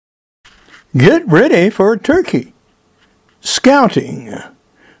Get ready for turkey. Scouting.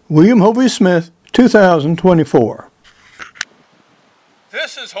 William Hovey Smith, 2024.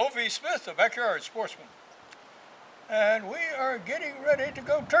 This is Hovey Smith, the Backyard Sportsman. And we are getting ready to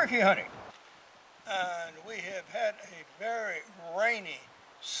go turkey hunting. And we have had a very rainy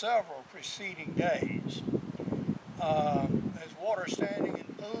several preceding days. There's water standing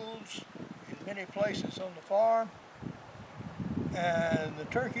in pools in many places on the farm. And the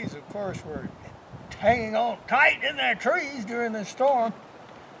turkeys, of course, were hanging on tight in their trees during the storm.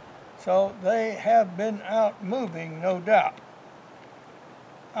 So they have been out moving, no doubt.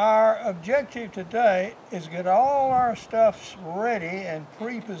 Our objective today is get all our stuff ready and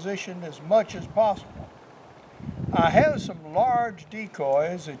pre-positioned as much as possible. I have some large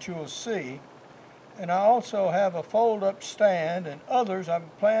decoys that you'll see, and I also have a fold-up stand and others I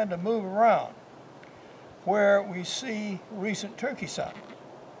plan to move around where we see recent turkey sign.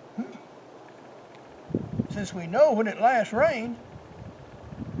 Since we know when it last rained,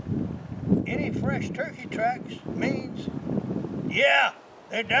 any fresh turkey tracks means, yeah,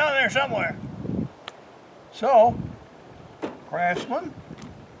 they're down there somewhere. So, Craftsman,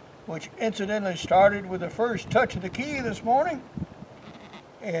 which incidentally started with the first touch of the key this morning,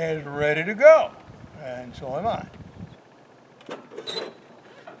 is ready to go, and so am I.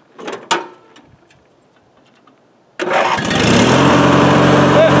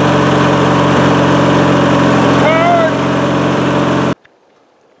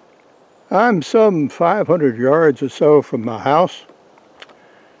 I'm some 500 yards or so from my house,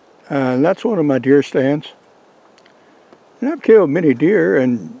 and that's one of my deer stands. And I've killed many deer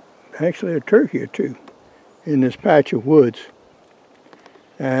and actually a turkey or two in this patch of woods.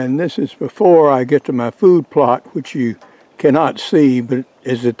 And this is before I get to my food plot, which you cannot see, but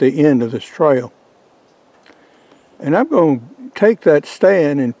is at the end of this trail. And I'm going to take that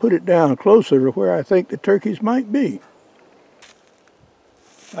stand and put it down closer to where I think the turkeys might be.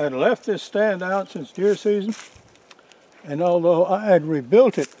 I had left this stand out since deer season, and although I had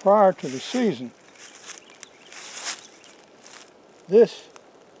rebuilt it prior to the season, this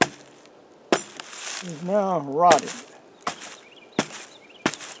is now rotted.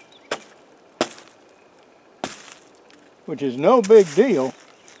 Which is no big deal.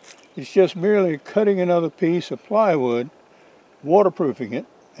 It's just merely cutting another piece of plywood, waterproofing it,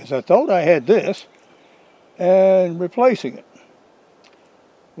 as I thought I had this, and replacing it.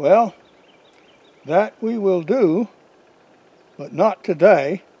 Well, that we will do, but not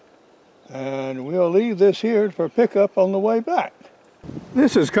today, and we'll leave this here for pickup on the way back.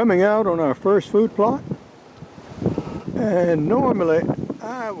 This is coming out on our first food plot, and normally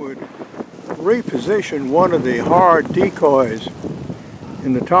I would reposition one of the hard decoys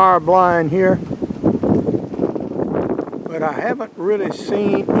in the tar blind here, but I haven't really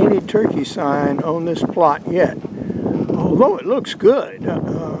seen any turkey sign on this plot yet. Although it looks good.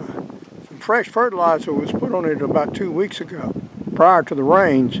 Some fresh fertilizer was put on it about 2 weeks ago, prior to the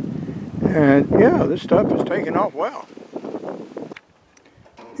rains. And yeah, this stuff is taking off well.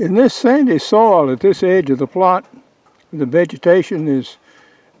 In this sandy soil at this edge of the plot, the vegetation is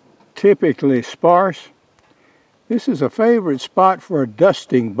typically sparse. This is a favorite spot for a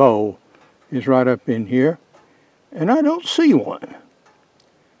dusting bowl, is right up in here. And I don't see one.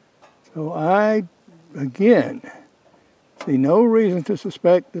 So I, again, see no reason to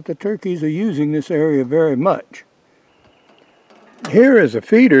suspect that the turkeys are using this area very much. Here is a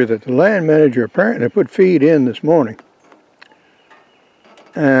feeder that the land manager apparently put feed in this morning.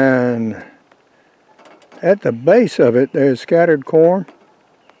 And at the base of it there's scattered corn.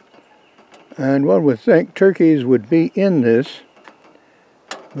 And one would think turkeys would be in this,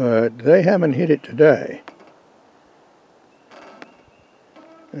 but they haven't hit it today.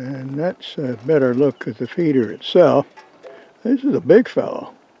 And that's a better look at the feeder itself. This is a big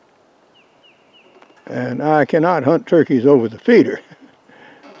fellow, and I cannot hunt turkeys over the feeder.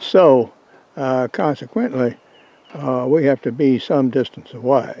 So, consequently, we have to be some distance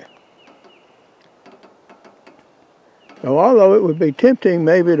away. So, although it would be tempting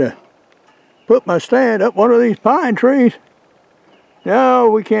maybe to put my stand up one of these pine trees,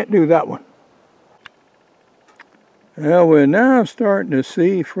 no, we can't do that one. Well, we're now starting to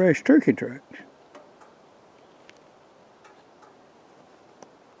see fresh turkey tracks.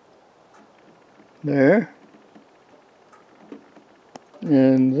 There,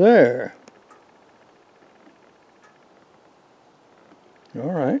 and there.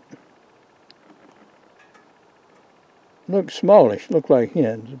 All right. Look smallish, look like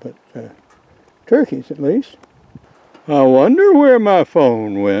hens, but turkeys at least. I wonder where my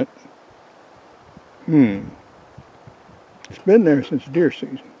phone went. It's been there since deer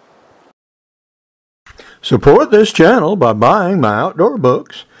season. Support this channel by buying my outdoor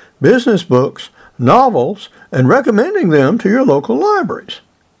books, business books, novels, and recommending them to your local libraries.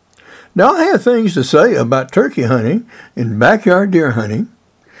 Now, I have things to say about turkey hunting and backyard deer hunting.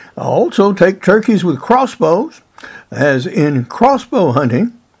 I also take turkeys with crossbows, as in crossbow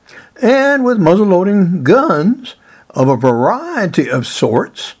hunting, and with muzzleloading guns of a variety of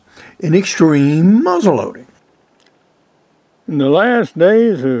sorts in extreme muzzleloading. In the last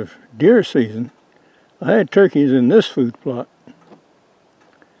days of deer season, I had turkeys in this food plot.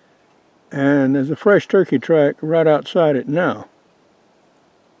 And there's a fresh turkey track right outside it now.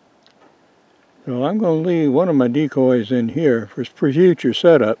 So I'm going to leave one of my decoys in here for future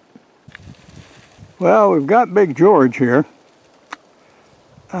setup. Well, we've got Big George here.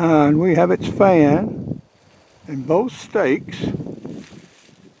 And we have its fan and both stakes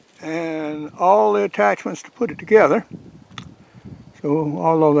and all the attachments to put it together. So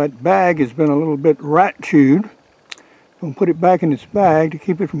although that bag has been a little bit rat chewed, I'm going to put it back in its bag to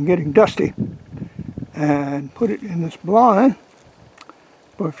keep it from getting dusty and put it in this blind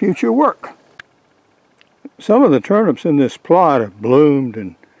for future work. Some of the turnips in this plot have bloomed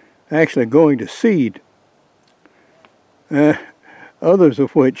and actually going to seed. Others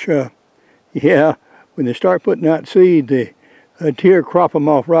of which, yeah, when they start putting out seed, the deer crop them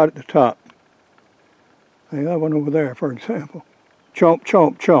off right at the top. I got one over there, for example. Chomp,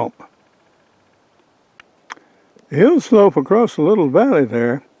 chomp, chomp. The hill slope across the little valley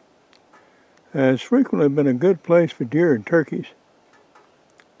there has frequently been a good place for deer and turkeys.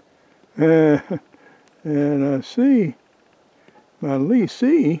 And I see my Lee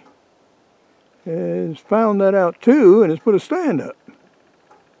C has found that out too and has put a stand up.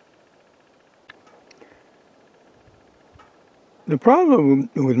 The problem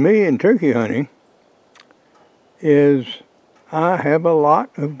with me in turkey hunting is I have a lot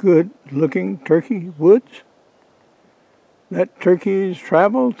of good looking turkey woods that turkeys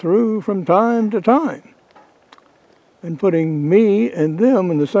travel through from time to time. And putting me and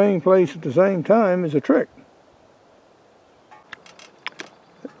them in the same place at the same time is a trick.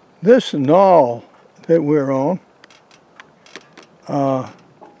 This knoll that we're on,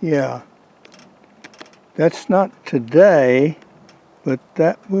 yeah, that's not today, but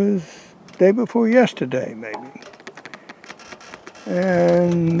that was day before yesterday maybe.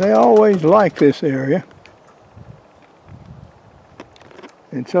 And they always like this area.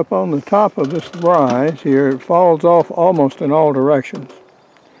 It's up on the top of this rise here. It falls off almost in all directions.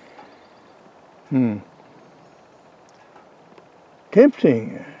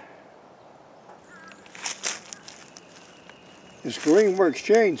 Tempting. This Greenworks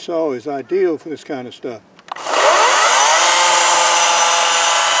chainsaw is ideal for this kind of stuff.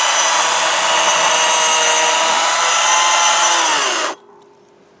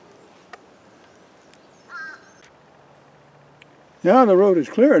 Now the road is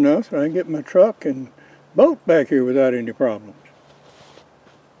clear enough that I can get my truck and boat back here without any problems.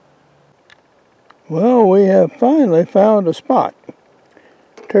 Well, we have finally found a spot.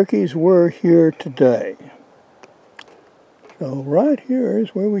 Turkeys were here today. So right here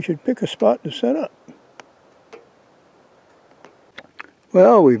is where we should pick a spot to set up.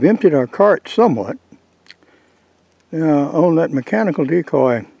 Well, we've emptied our cart somewhat. Now on that mechanical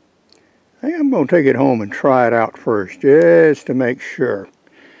decoy, I think I'm going to take it home and try it out first, just to make sure.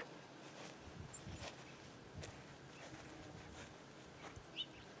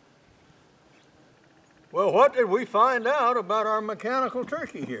 Well, what did we find out about our mechanical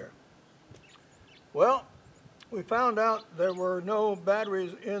turkey here? Well, we found out there were no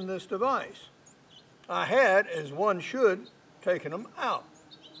batteries in this device. I had, as one should, taken them out.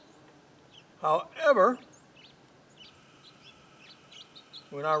 However,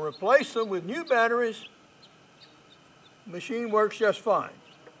 when I replace them with new batteries, the machine works just fine.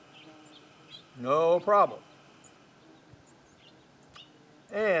 No problem.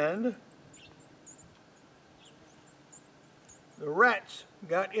 And the rats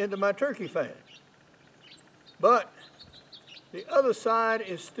got into my turkey fan. But the other side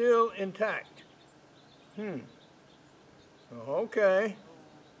is still intact. Okay,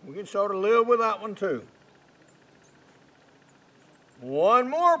 we can sort of live with that one too. One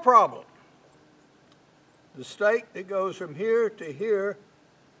more problem. The stake that goes from here to here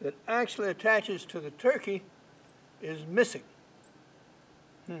that actually attaches to the turkey is missing.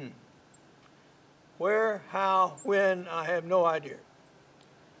 Where, how, when, I have no idea.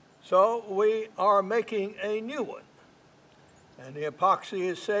 So we are making a new one. And the epoxy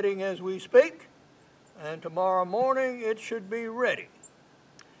is setting as we speak. And tomorrow morning it should be ready.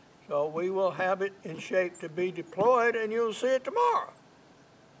 So we will have it in shape to be deployed and you'll see it tomorrow.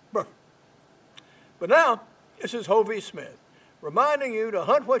 But now, this is Hovey Smith, reminding you to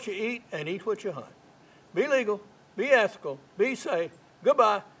hunt what you eat and eat what you hunt. Be legal, be ethical, be safe.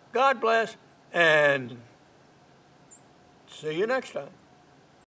 Goodbye, God bless, and see you next time.